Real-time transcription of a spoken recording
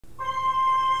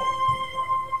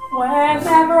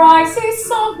Whenever I see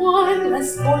someone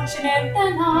less fortunate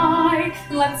than I,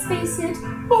 let's face it,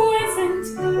 who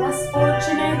isn't less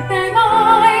fortunate than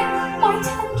I? My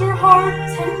tender heart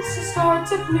tends to start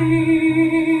to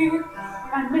bleed.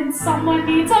 And when someone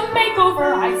needs a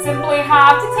makeover, I simply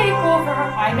have to take over.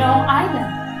 I know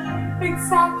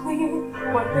exactly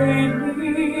what they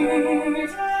need.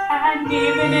 And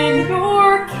even in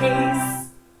your case,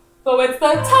 though it's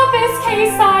the toughest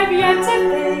case I've yet to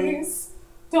face,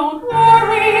 don't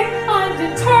worry, I'm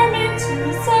determined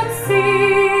to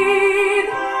succeed.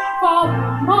 Follow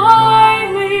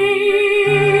my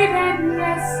lead, and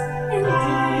yes,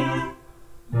 indeed,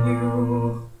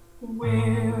 you will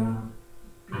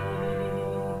be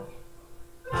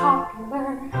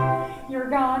popular. You're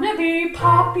gonna be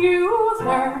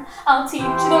popular. I'll teach you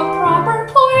the proper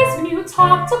poise when you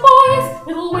talk to boys.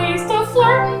 Little ways to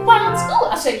flirt and flounce. Ooh,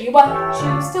 I'll show you what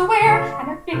shoes to wear, how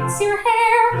to fix your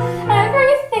hair.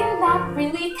 Everything that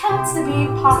really counts to be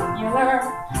popular.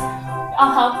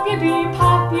 I'll help you be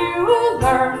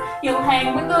popular. You'll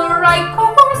hang with the right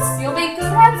course. You'll be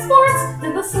good at sports.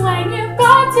 To the slang you've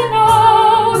got to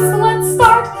know. So let's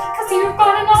start, cause you've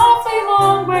got an awfully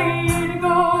long way to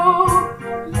go.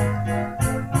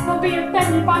 Don't be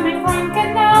offended by my frank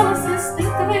analysis.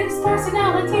 Think of it as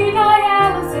personality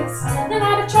dialysis. Then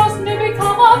I'd trust him to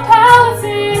become a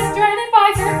palaceist or an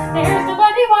advisor. There's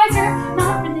nobody wiser,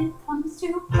 not when it comes to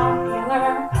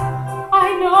popular.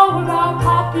 I know about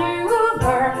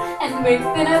popular, and with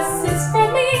an assist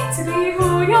from me to be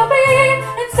who you'll be,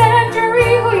 instead to be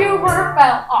who you were,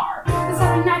 well, are. There's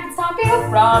nothing that can stop you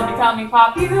from becoming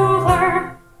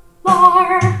popular.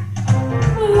 La,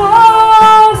 la,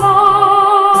 la,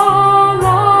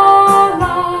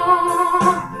 la.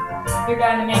 You're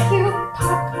gonna make you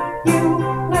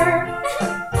popular.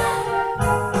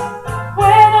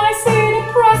 When I see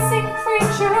depressing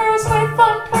creatures with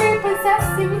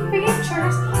unprepossessing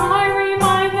features, I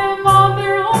remind them on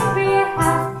their own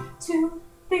behalf to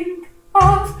think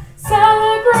of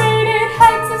celebrated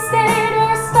heads of state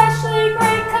or especially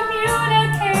great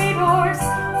communicators.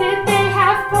 Did they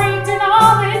have great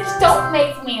knowledge? Don't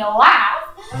make me laugh.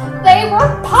 They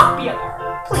were popular.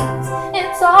 Please,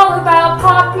 it's all about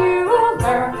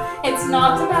popular. It's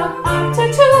not about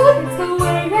aptitude, it's the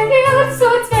way they use, so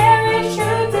it's very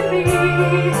true to be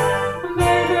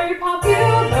very, very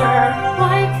popular,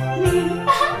 like me.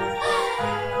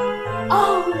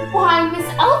 Oh, why, Miss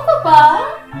Elphaba,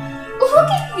 look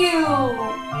at you.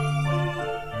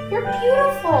 You're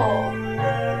beautiful.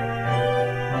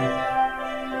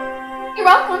 You're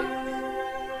welcome.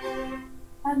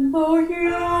 And though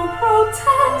you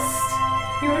protest,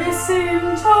 you're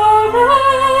disinterest,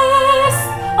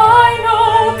 I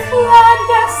know clandestinely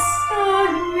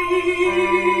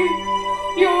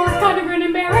you're gonna ruin a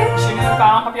marriage and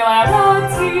found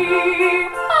popularity.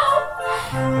 Oh,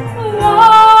 la,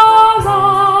 la,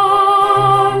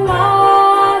 la,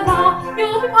 la.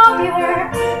 You'll be popular,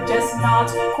 just not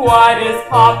quite as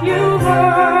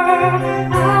popular